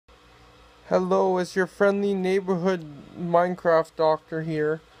Hello, it's your friendly neighborhood Minecraft doctor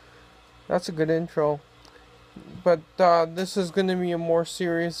here. That's a good intro. But this is gonna be a more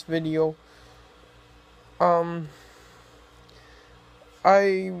serious video. Um,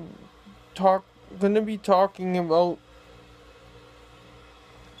 I gonna be talking about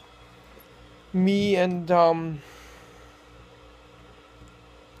me and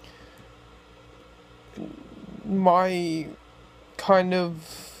my kind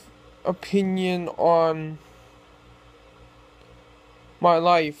of opinion on my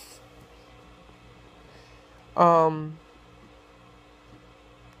life.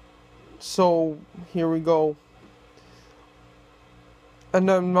 So here we go.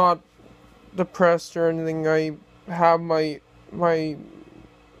 And I'm not depressed or anything. I have my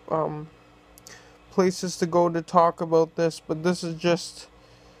um places to go to talk about this, but this is just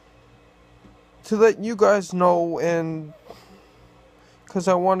to let you guys know, and because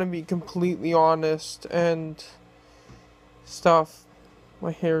I want to be completely honest and stuff.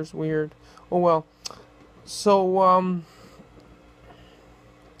 My hair's weird. Oh well. So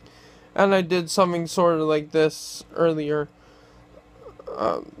and I did something sort of like this earlier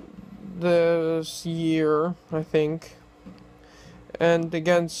this year, I think. And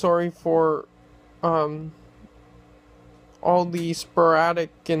again, sorry for all the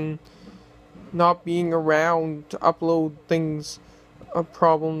sporadic and not being around to upload things,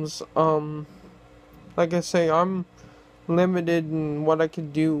 problems. Like I say, I'm limited in what I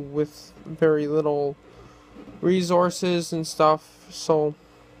can do with very little resources and stuff, so,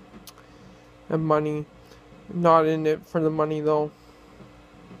 and money. Not in it for the money though.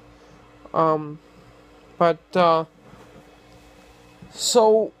 But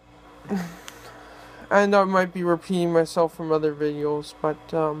so, and I might be repeating myself from other videos, but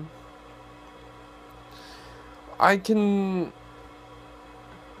I can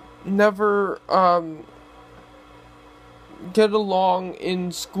never get along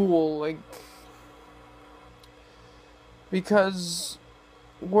in school, like, because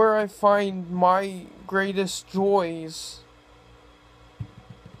where I find my greatest joys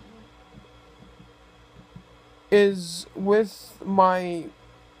is with my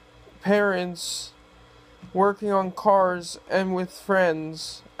parents, working on cars, and with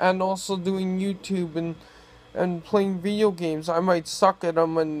friends, and also doing YouTube and playing video games. I might suck at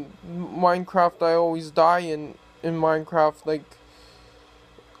them, and Minecraft, I always die in Minecraft, like,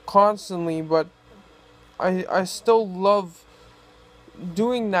 constantly, but I still love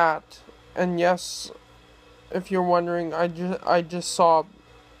doing that. And yes, if you're wondering, I just saw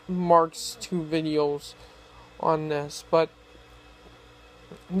Mark's 2 videos on this, but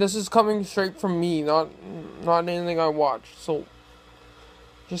this is coming straight from me, not anything I watched, so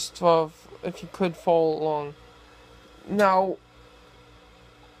just if you could follow along. Now,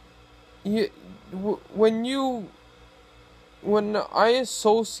 when I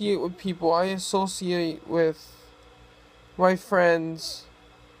associate with people, I associate with my friends,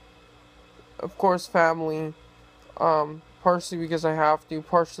 of course family, partially because I have to,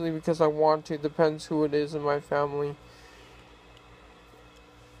 partially because I want to, depends who it is in my family.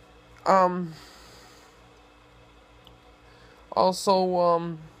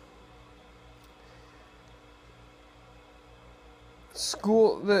 Also,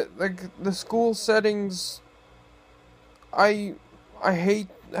 school, the school settings, I hate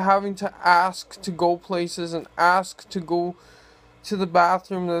having to ask to go places and ask to go to the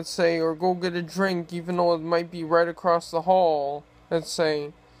bathroom, let's say, or go get a drink, even though it might be right across the hall, let's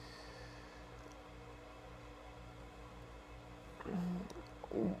say.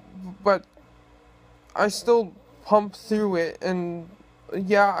 But I still pump through it, and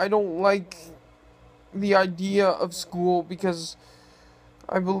yeah, I don't like the idea of school, because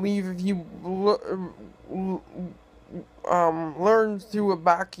I believe if you learn through a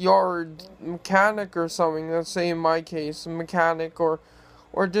backyard mechanic or something, let's say in my case, a mechanic, or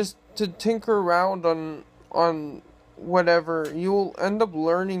just to tinker around on whatever, you'll end up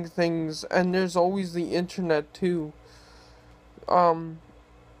learning things, and there's always the internet too.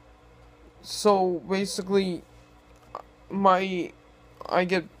 So basically, I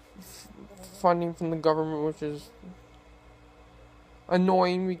get funding from the government, which is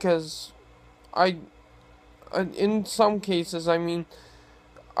annoying, because in some cases, I mean,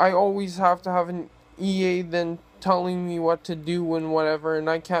 I always have to have an EA then telling me what to do and whatever, and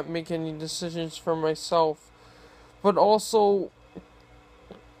I can't make any decisions for myself. But also,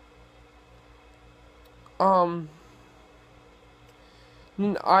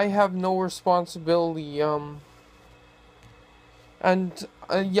 I have no responsibility, and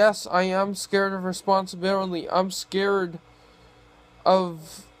yes, I am scared of responsibility. I'm scared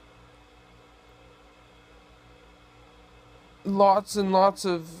of lots and lots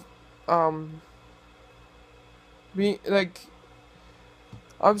of um being like,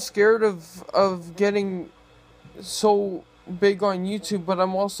 I'm scared of getting so big on YouTube, but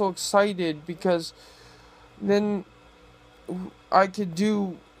I'm also excited because then I could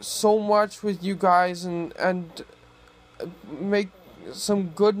do so much with you guys and make some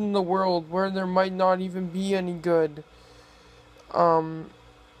good in the world where there might not even be any good. Um,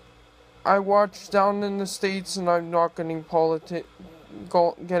 I watch down in the States, and I'm not getting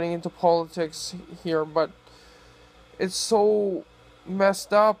into politics here, but it's so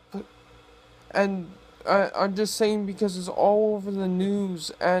messed up, and I'm just saying because it's all over the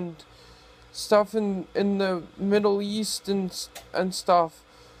news and stuff in the Middle East and stuff.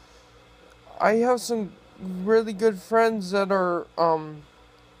 I have some really good friends that are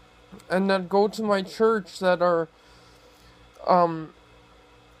and that go to my church that are um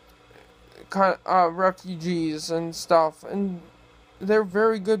kind of, refugees and stuff, and they're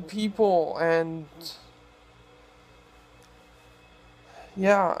very good people, and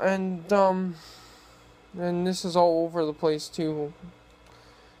yeah, and this is all over the place too,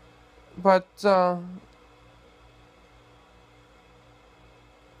 but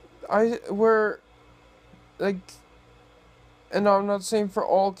we're like, and I'm not saying for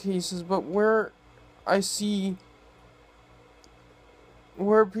all cases, but where I see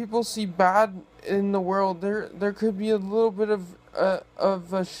where people see bad in the world, there could be a little bit of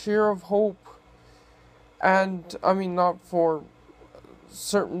a share of hope, and I mean, not for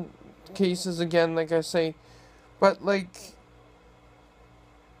certain cases again, like I say, but like,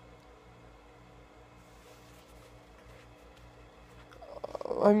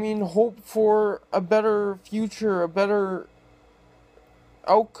 I mean, hope for a better future, a better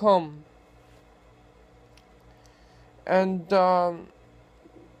outcome, and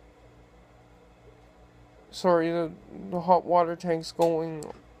sorry, the hot water tank's going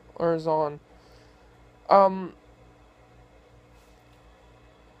or is on. Um,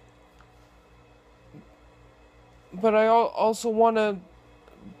 but I also want to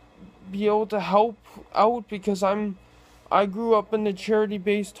be able to help out because I grew up in a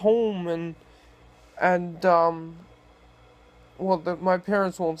charity-based home, and well, my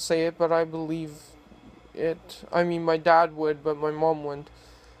parents won't say it, but I believe it. I mean, my dad would, but my mom wouldn't.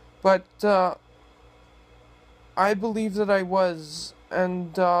 But I believe that I was,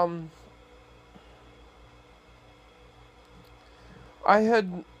 and I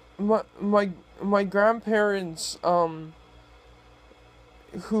had my grandparents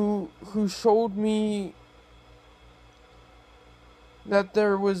who showed me that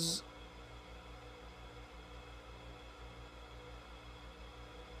there was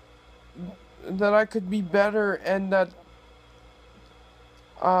that I could be better, and that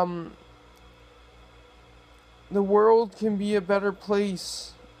um the world can be a better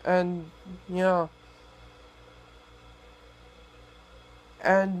place, and yeah,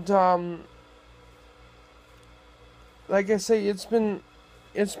 and like I say, it's been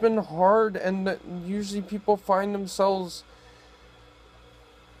hard, and usually people find themselves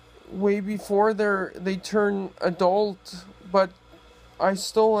way before they turn adult, but I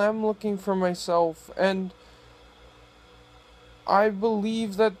still am looking for myself, and I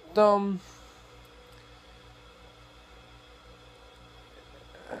believe that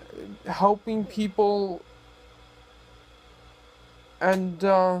helping people, and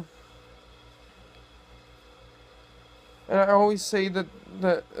I always say that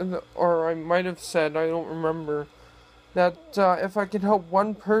or I might have said, I don't remember, that if I can help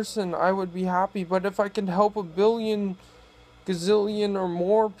one person, I would be happy. But if I can help a billion, gazillion, or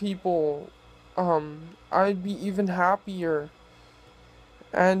more people, I'd be even happier.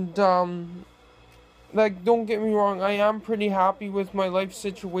 And like, don't get me wrong, I am pretty happy with my life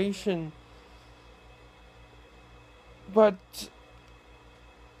situation, but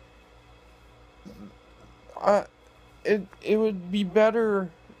I it would be better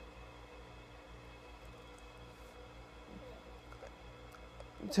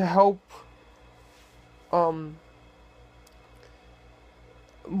to help um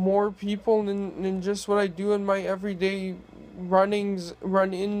more people than just what I do in my everyday run-ins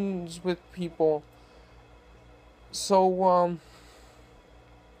with people. So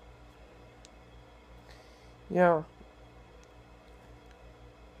yeah.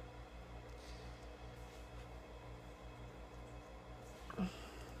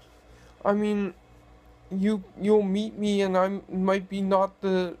 I mean, you'll meet me, and I might be not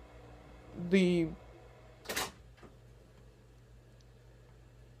the the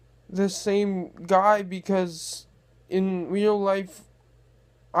same guy, because in real life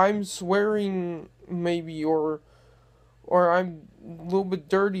I'm swearing maybe, or I'm a little bit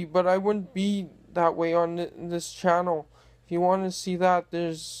dirty, but I wouldn't be that way on this channel. If you want to see that,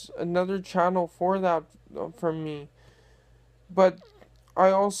 there's another channel for that from me. But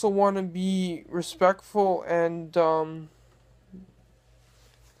I also want to be respectful and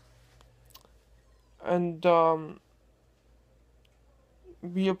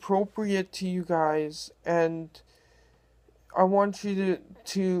be appropriate to you guys, and I want you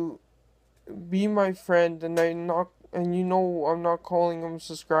to be my friend, and I'm not calling them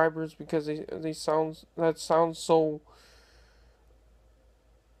subscribers because they sounds so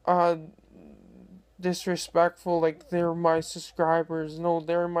uh disrespectful, like they're my subscribers. No,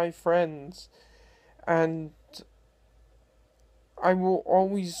 they're my friends, and I will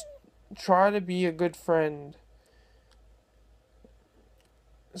always try to be a good friend.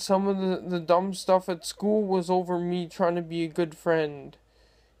 Some of the dumb stuff at school was over me trying to be a good friend,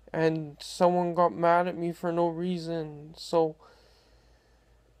 and someone got mad at me for no reason. So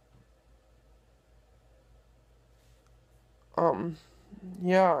um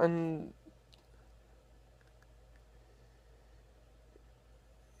yeah, and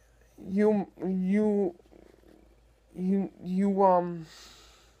you you you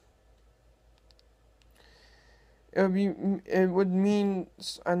it would mean,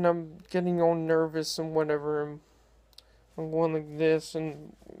 and I'm getting all nervous and whatever. I'm going like this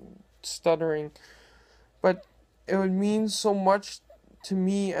and stuttering, but it would mean so much to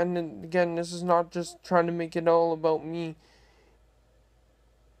me. And then, again, this is not just trying to make it all about me.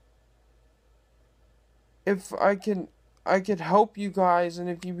 If I could help you guys, and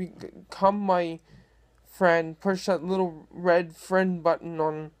if you become my friend, push that little red friend button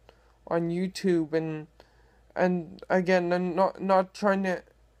on YouTube, and again, I'm not trying to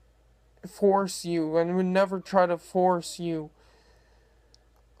force you, and would never try to force you.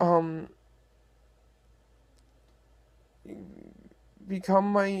 Um, become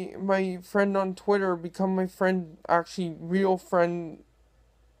my friend on Twitter. Become my friend, actually real friend,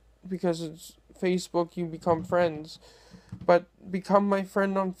 because it's Facebook. You become friends, but become my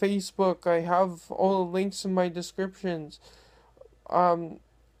friend on Facebook. I have all the links in my descriptions. Um,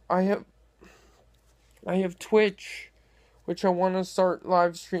 I have I have Twitch, which I want to start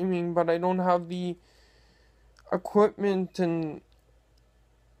live streaming, but I don't have the equipment, and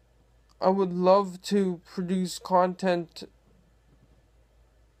I would love to produce content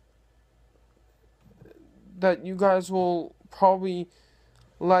that you guys will probably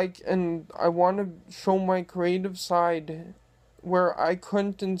like, and I want to show my creative side where I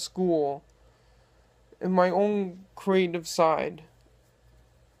couldn't in school, in my own creative side,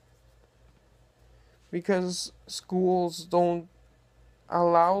 because schools don't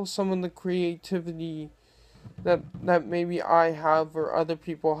allow some of the creativity that maybe I have or other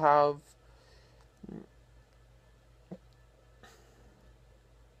people have.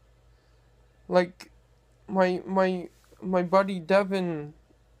 Like my buddy Devin,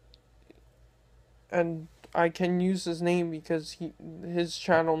 and I can use his name because his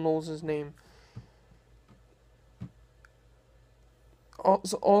channel knows his name.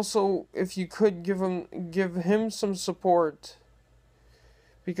 Also, if you could give him some support,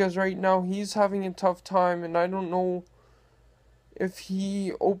 because right now he's having a tough time, and I don't know if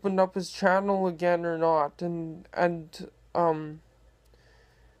he opened up his channel again or not, and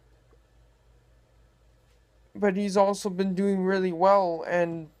but he's also been doing really well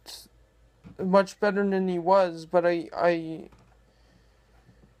and much better than he was. But and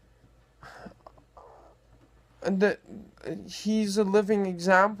that he's a living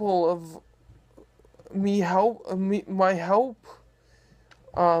example of my help,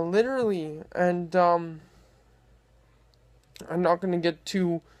 literally. And I'm not gonna get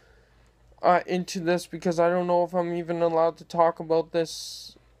too into this because I don't know if I'm even allowed to talk about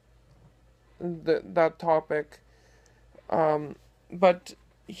that topic. But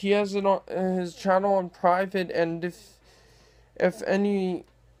he has it on his channel on private, and if any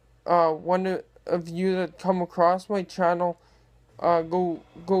one of you that come across my channel, go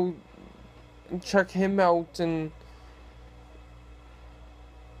and check him out, and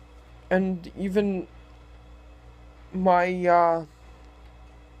even my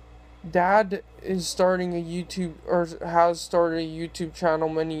dad is starting a YouTube, or has started a YouTube channel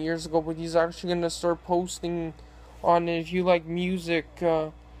many years ago, but he's actually gonna start posting on it. If you like music,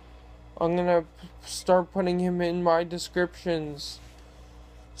 I'm gonna start putting him in my descriptions.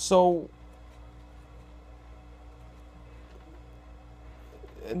 So,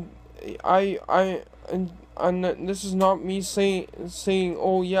 and and this is not me saying,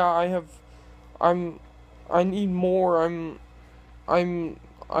 oh yeah, I'm I need more. I'm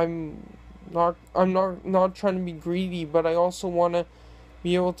I'm not trying to be greedy, but I also want to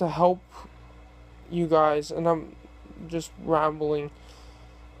be able to help you guys, and I'm just rambling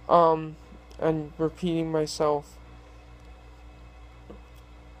and repeating myself.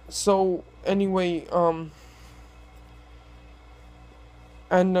 So anyway,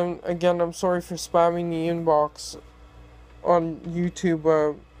 and again, I'm sorry for spamming the inbox on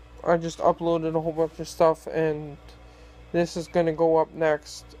YouTube. I just uploaded a whole bunch of stuff, and this is gonna go up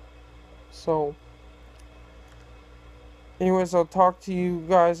next. So, anyways, I'll talk to you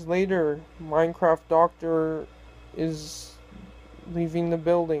guys later. Minecraft Doctor is leaving the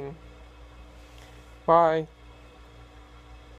building. Bye.